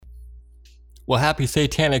Well, happy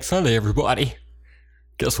Satanic Sunday, everybody.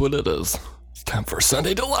 Guess what it is? It's time for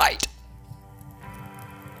Sunday Delight.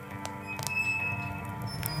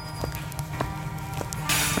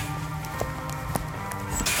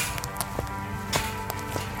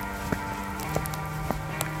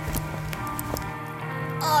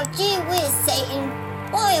 Oh, gee whiz, Satan.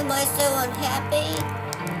 Why am I so unhappy?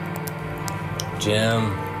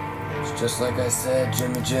 Jim, it's just like I said,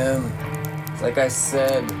 Jimmy Jim. It's like I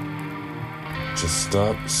said. Just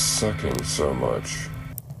stop sucking so much.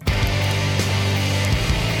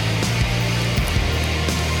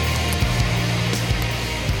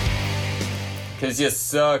 Cause you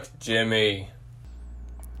suck, Jimmy.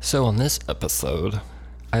 So on this episode,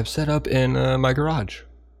 I've set up in my garage,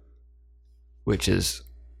 which is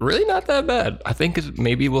really not that bad. I think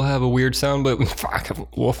maybe we'll have a weird sound, but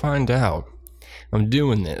we'll find out. I'm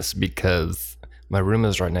doing this because my room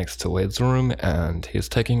is right next to Wade's room, and he's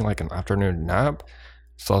taking like an afternoon nap.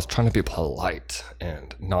 So I was trying to be polite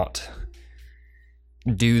and not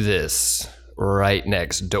do this right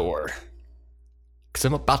next door, because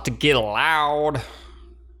I'm about to get loud.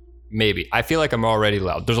 Maybe. I feel like I'm already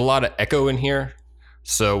loud. There's a lot of echo in here,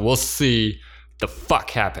 so we'll see the fuck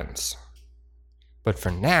happens. But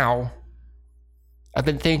for now, I've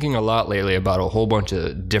been thinking a lot lately about a whole bunch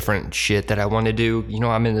of different shit that I want to do. You know,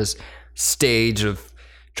 I'm in this stage of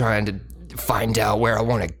trying to find out where I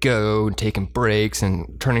want to go, and taking breaks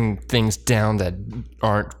and turning things down that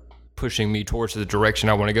aren't pushing me towards the direction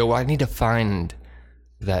I want to go. Well, I need to find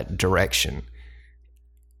that direction.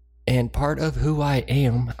 And part of who I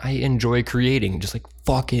am, I enjoy creating, just like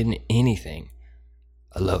fucking anything.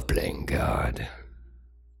 I love playing God.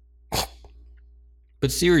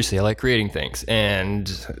 But seriously, I like creating things, and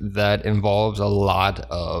that involves a lot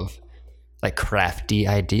of like crafty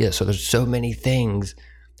ideas. So there's so many things.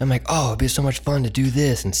 I'm like, oh, it'd be so much fun to do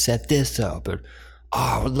this and set this up. Or, oh,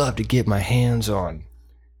 I would love to get my hands on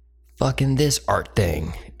fucking this art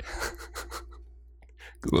thing.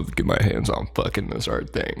 I'd love to get my hands on fucking this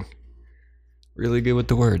art thing. Really good with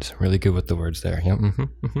the words. Really good with the words there. Yeah,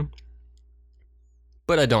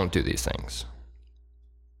 But I don't do these things.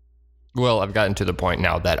 Well, I've gotten to the point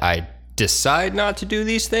now that I decide not to do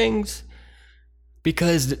these things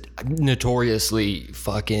because notoriously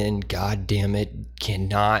fucking goddamn it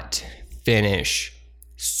cannot finish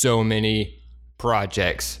so many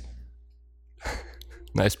projects.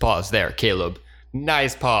 Nice pause there, Caleb.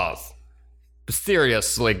 Nice pause. But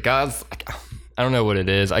seriously, guys, I don't know what it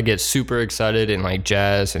is. I get super excited and like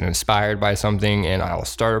jazzed and inspired by something, and I'll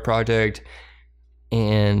start a project.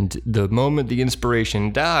 And the moment the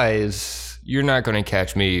inspiration dies, you're not going to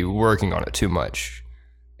catch me working on it too much.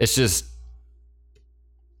 It's just,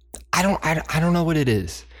 I don't know what it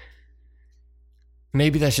is.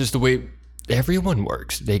 Maybe that's just the way everyone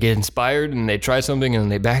works. They get inspired and they try something and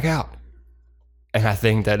they back out. And I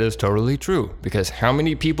think that is totally true, because how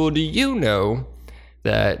many people do you know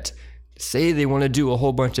that say they want to do a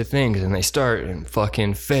whole bunch of things and they start and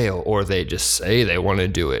fucking fail, or they just say they want to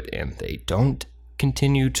do it and they don't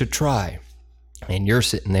continue to try, and you're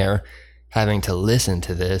sitting there having to listen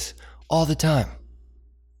to this all the time.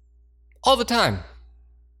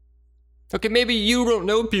 Okay, maybe you don't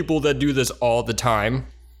know people that do this all the time.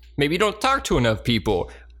 Maybe you don't talk to enough people.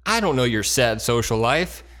 I don't know your sad social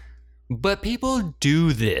life, but people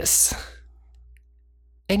do this.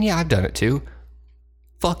 And yeah, I've done it too.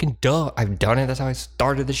 Fucking duh, I've done it. That's how I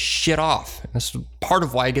started this shit off. And that's part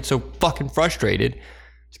of why I get so fucking frustrated.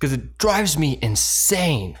 It's because it drives me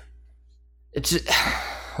insane. It's just,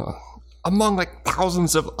 among like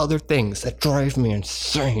thousands of other things that drive me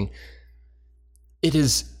insane. It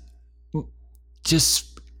is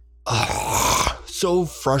just so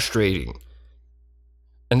frustrating.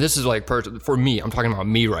 And this is like for me, I'm talking about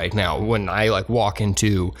me right now. When I like walk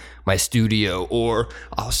into my studio, or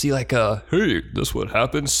I'll see like hey, this would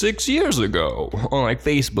happen 6 years ago on like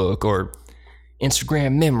Facebook or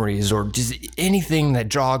Instagram memories, or just anything that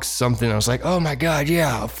jogs something. I was like, oh my God,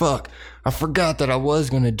 yeah, fuck. I forgot that I was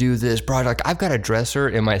going to do this project. I've got a dresser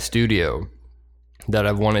in my studio that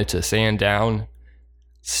I've wanted to sand down,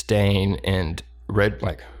 stain, and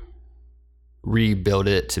rebuild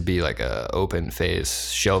it to be like a open face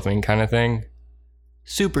shelving kind of thing.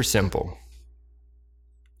 Super simple.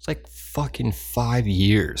 It's like fucking 5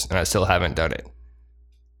 years and I still haven't done it.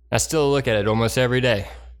 I still look at it almost every day.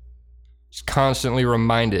 Just constantly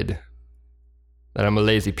reminded that I'm a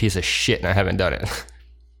lazy piece of shit and I haven't done it.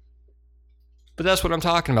 But that's what I'm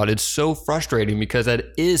talking about. It's so frustrating because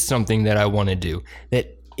that is something that I want to do.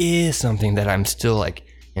 That is something that I'm still like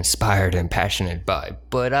inspired and passionate by.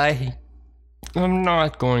 But I'm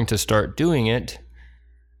not going to start doing it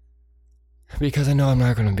because I know I'm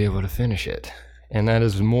not going to be able to finish it. And that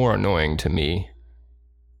is more annoying to me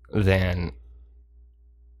than,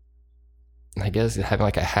 I guess, having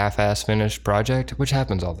like a half-ass finished project, which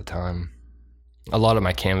happens all the time. A lot of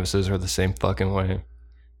my canvases are the same fucking way.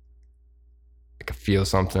 I can feel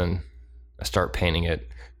something, I start painting it,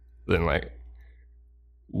 then like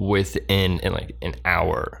within like an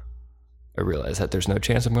hour, I realize that there's no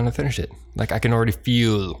chance I'm going to finish it. Like I can already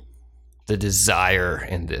feel the desire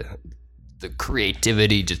and the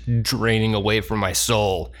creativity just draining away from my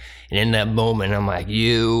soul. And in that moment, I'm like,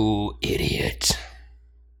 you idiot.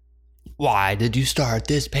 Why did you start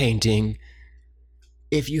this painting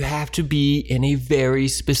if you have to be in a very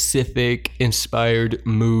specific, inspired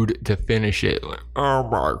mood to finish it? Like, oh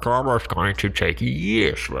my God, it's going to take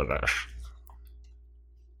years for this.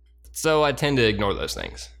 So I tend to ignore those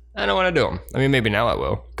things. I don't want to do them. I mean, maybe now I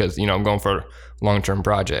will, because, I'm going for long-term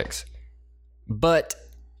projects. But,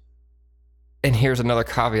 and here's another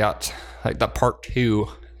caveat, like that part 2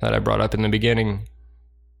 that I brought up in the beginning.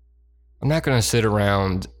 I'm not going to sit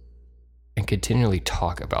around and continually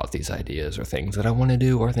talk about these ideas or things that I want to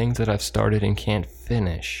do or things that I've started and can't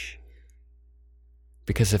finish.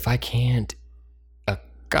 Because if I can't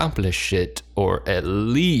accomplish it, or at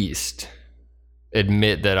least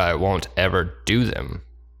admit that I won't ever do them,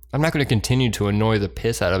 I'm not going to continue to annoy the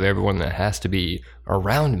piss out of everyone that has to be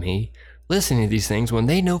around me listening to these things when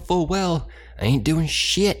they know full well I ain't doing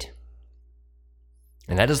shit.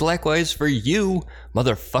 And that is likewise for you,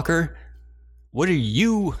 motherfucker. What are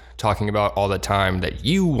you talking about all the time that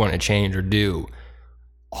you want to change or do?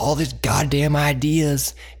 All these goddamn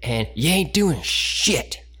ideas, and you ain't doing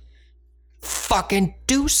shit. Fucking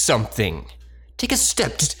do something. Take a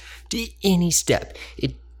step, just do any step.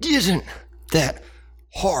 It isn't that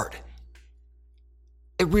hard.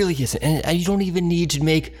 It really isn't. And you don't even need to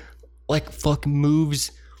make like fucking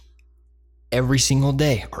moves every single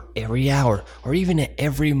day or every hour or even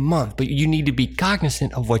every month, but you need to be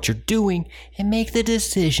cognizant of what you're doing and make the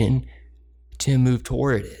decision to move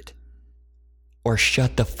toward it or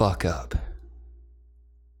shut the fuck up.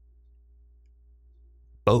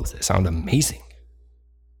 Both sound amazing.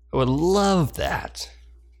 I would love that.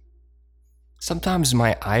 Sometimes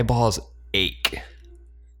my eyeballs ache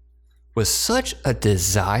with such a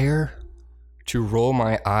desire to roll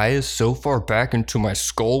my eyes so far back into my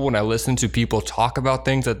skull when I listen to people talk about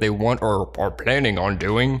things that they want or are planning on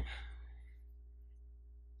doing.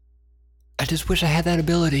 I just wish I had that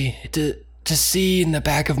ability to see in the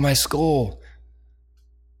back of my skull.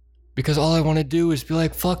 Because all I want to do is be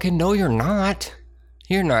like, fucking no, you're not.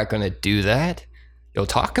 You're not going to do that. You'll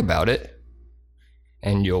talk about it.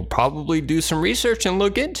 And you'll probably do some research and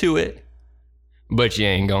look into it. But you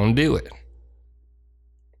ain't going to do it.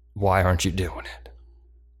 Why aren't you doing it?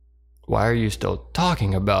 Why are you still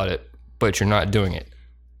talking about it, but you're not doing it?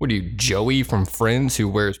 What are you, Joey from Friends who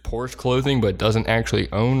wears Porsche clothing but doesn't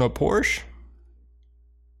actually own a Porsche?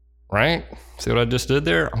 Right? See what I just did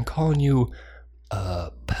there? I'm calling you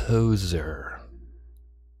a poser.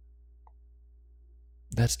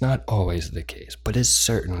 That's not always the case, but it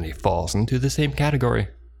certainly falls into the same category.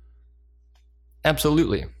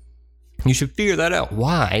 Absolutely. You should figure that out.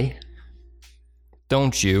 Why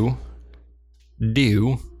don't you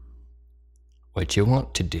do what you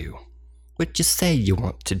want to do? What you say you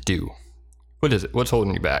want to do? What is it? What's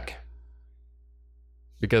holding you back?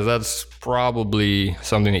 Because that's probably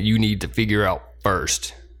something that you need to figure out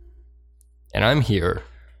first. And I'm here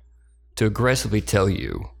to aggressively tell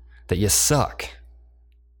you that you suck.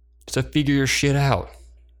 So figure your shit out.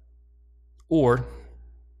 Or,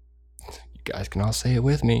 you guys can all say it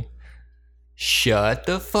with me, shut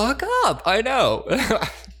the fuck up. I know.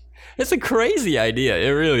 It's a crazy idea.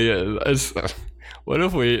 It really is. What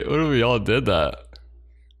if we all did that?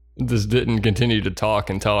 Just didn't continue to talk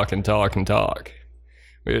and talk and talk and talk.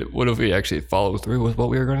 What if we actually followed through with what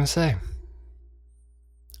we were going to say?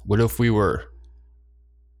 What if we were,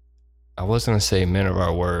 I was going to say men of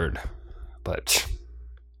our word, but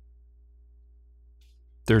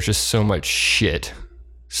there's just so much shit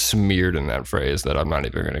smeared in that phrase that I'm not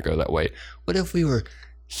even going to go that way. What if we were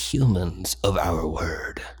humans of our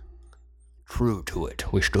word? True to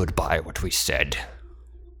it. We stood by what we said.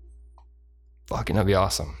 Fucking, that'd be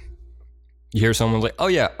awesome. You hear someone like, oh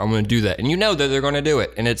yeah, I'm going to do that. And you know that they're going to do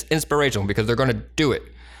it. And it's inspirational because they're going to do it.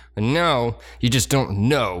 And now you just don't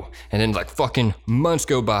know. And then like fucking months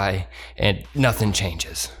go by and nothing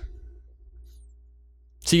changes.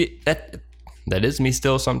 See, that is me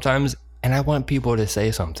still sometimes. And I want people to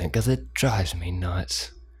say something because it drives me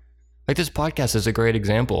nuts. Like this podcast is a great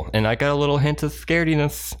example. And I got a little hint of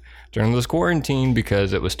scarediness during this quarantine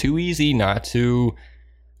because it was too easy not to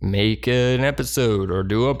make an episode or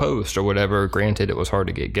do a post or whatever. Granted, it was hard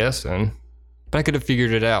to get guests in, but I could have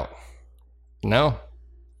figured it out. No.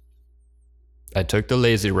 I took the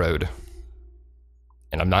lazy road,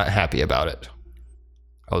 and I'm not happy about it.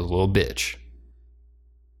 I was a little bitch.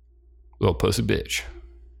 Little pussy bitch.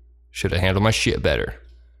 Should have handled my shit better.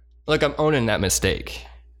 Look, I'm owning that mistake.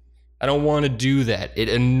 I don't want to do that. It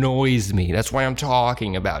annoys me. That's why I'm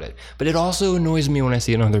talking about it. But it also annoys me when I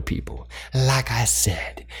see it in other people. Like I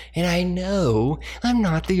said. And I know I'm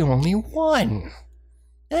not the only one.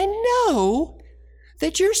 I know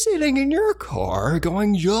that you're sitting in your car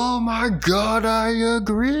going, oh my God, I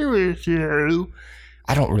agree with you.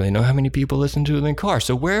 I don't really know how many people listen to it in the car.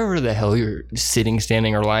 So wherever the hell you're sitting,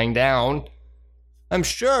 standing, or lying down, I'm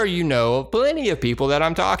sure you know of plenty of people that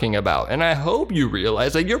I'm talking about, and I hope you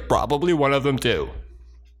realize that you're probably one of them too.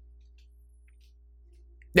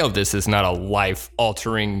 No, this is not a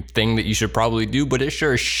life-altering thing that you should probably do, but it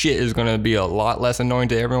sure as shit is going to be a lot less annoying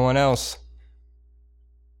to everyone else.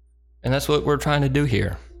 And that's what we're trying to do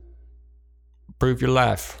here. Improve your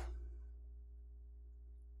life.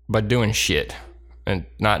 By doing shit, and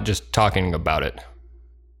not just talking about it.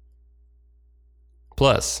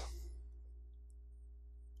 Plus,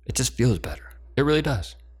 it just feels better. It really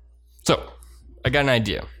does. So, I got an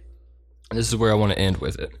idea. And this is where I want to end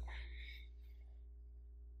with it.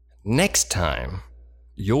 Next time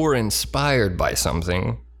you're inspired by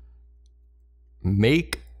something,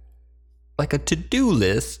 make like a to-do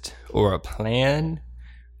list or a plan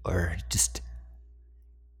or just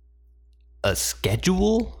a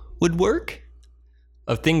schedule would work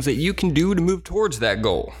of things that you can do to move towards that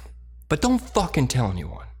goal. But don't fucking tell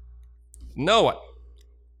anyone. No one.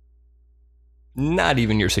 Not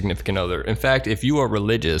even your significant other. In fact, if you are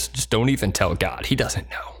religious, just don't even tell God. He doesn't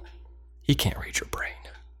know. He can't read your brain.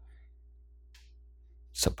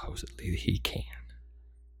 Supposedly he can.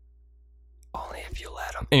 Only if you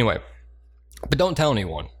let him. Anyway, but don't tell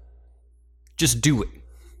anyone. Just do it.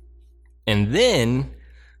 And then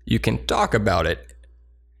you can talk about it.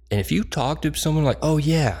 And if you talk to someone like, oh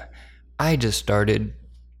yeah, I just started,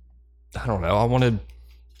 I don't know, I want to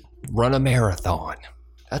run a marathon.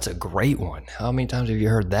 That's a great one. How many times have you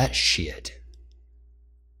heard that shit?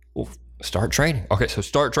 Well, start training. Okay, so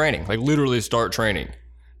start training. Like literally start training.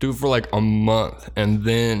 Do it for like a month. And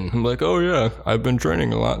then I'm like, oh yeah, I've been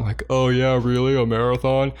training a lot. I'm like, oh yeah, really? A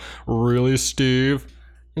marathon? Really, Steve?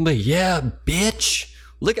 I'm like, yeah, bitch.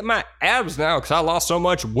 Look at my abs now because I lost so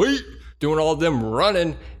much weight doing all of them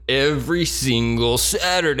running every single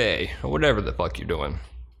Saturday. Or whatever the fuck you're doing.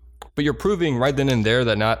 But you're proving right then and there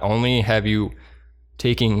that not only have you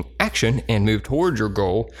taking action and move towards your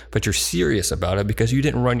goal, but you're serious about it because you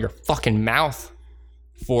didn't run your fucking mouth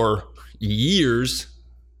for years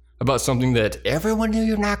about something that everyone knew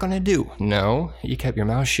you're not going to do. No, you kept your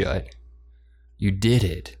mouth shut. You did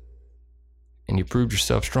it. And you proved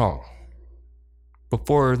yourself strong.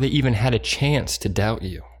 Before they even had a chance to doubt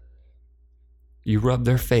you. You rubbed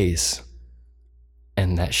their face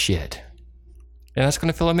and that shit. And that's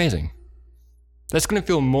going to feel amazing. That's going to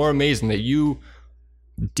feel more amazing that you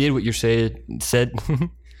did what you said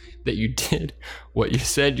that you did what you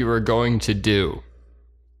said you were going to do,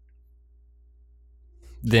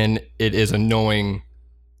 then it is annoying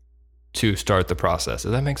to start the process.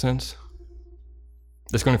 Does that make sense?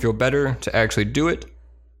 It's going to feel better to actually do it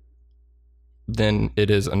than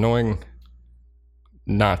it is annoying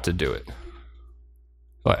not to do it.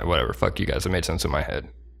 Whatever, fuck you guys, it made sense in my head.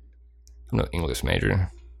 I'm no English major. I'm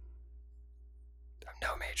no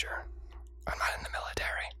major. I'm not in the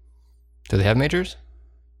military. Do they have majors?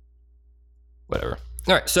 Whatever.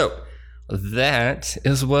 All right, so that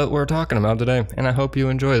is what we're talking about today. And I hope you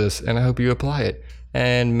enjoy this and I hope you apply it.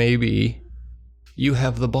 And maybe you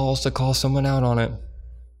have the balls to call someone out on it.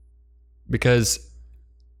 Because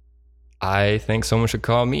I think someone should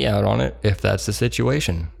call me out on it if that's the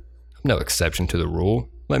situation. I'm no exception to the rule.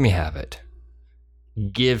 Let me have it.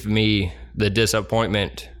 Give me the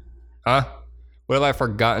disappointment. Huh? What have I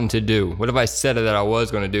forgotten to do? What have I said that I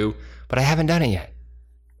was going to do, but I haven't done it yet?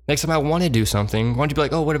 Next time I want to do something, why don't you be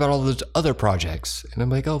like, oh, what about all those other projects? And I'm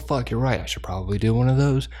like, oh, fuck, you're right. I should probably do one of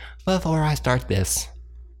those before I start this.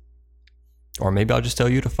 Or maybe I'll just tell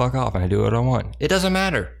you to fuck off and I do what I want. It doesn't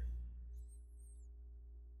matter.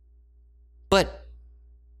 But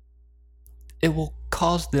it will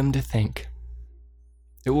cause them to think.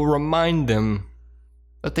 It will remind them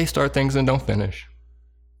that they start things and don't finish.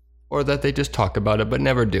 Or that they just talk about it but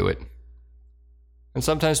never do it. And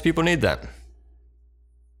sometimes people need that.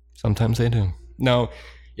 Sometimes they do. Now,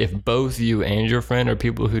 if both you and your friend are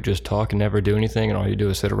people who just talk and never do anything, and all you do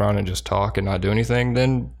is sit around and just talk and not do anything,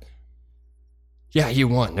 then Yeah, you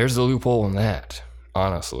won. There's a loophole in that.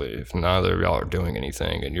 Honestly, if neither of y'all are doing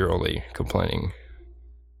anything and you're only complaining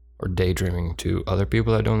or daydreaming to other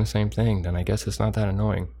people that are doing the same thing, then I guess it's not that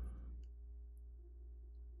annoying.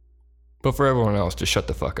 But for everyone else, just shut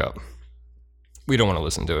the fuck up. We don't want to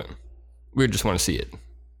listen to it. We just want to see it.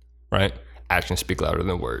 Right? Actions speak louder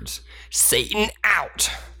than words. Satan out!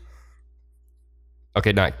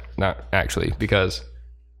 Okay, not actually, because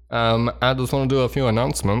I just want to do a few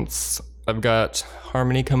announcements. I've got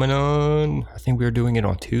Harmony coming on. I think we were doing it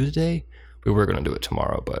on Tuesday. We were going to do it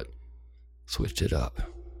tomorrow, but switched it up.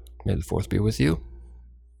 May the 4th be with you.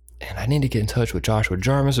 And I need to get in touch with Joshua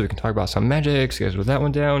Jarmus so we can talk about some magic, schedule that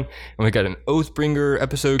one down. And we got an Oathbringer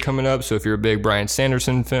episode coming up, so if you're a big Bryan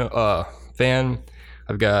Sanderson fan,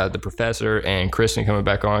 I've got the Professor and Kristen coming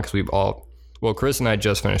back on because Chris and I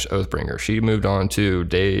just finished Oathbringer. She moved on to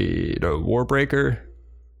Warbreaker.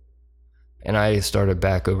 And I started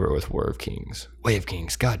back over with Way of Kings.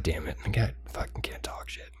 God damn it. I fucking can't talk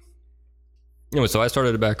shit. Anyway, so I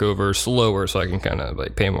started it back over slower so I can kind of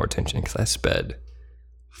like pay more attention because I sped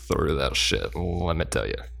through that shit, let me tell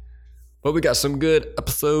you. But we got some good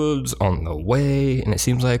episodes on the way, and it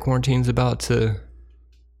seems like quarantine's about to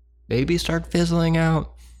maybe start fizzling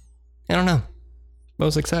out. I don't know.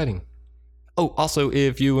 Most exciting. Oh, also,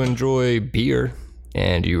 if you enjoy beer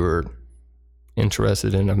and you were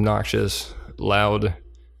interested in obnoxious, loud,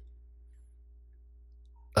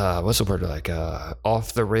 what's the word, like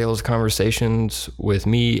off the rails conversations with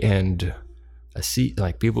me and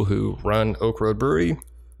people who run Oak Road Brewery,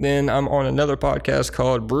 then I'm on another podcast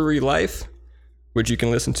called Brewery Life, which you can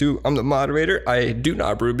listen to. I'm the moderator. I do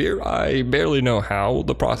not brew beer. I barely know how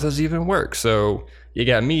the process even works. So you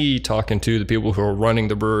got me talking to the people who are running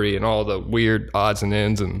the brewery and all the weird odds and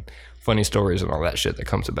ends and funny stories and all that shit that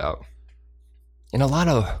comes about. And a lot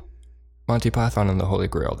of Monty Python and the Holy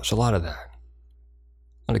Grail. There's a lot of that.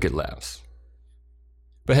 A lot of good laughs.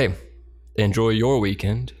 But hey, enjoy your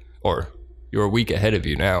weekend, or your week ahead of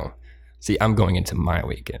you now. See, I'm going into my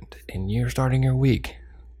weekend, and you're starting your week.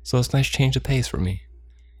 So it's a nice change of pace for me.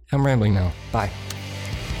 I'm rambling now. Bye.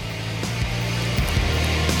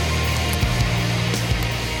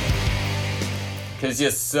 'Cause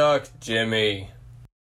you suck, Jimmy.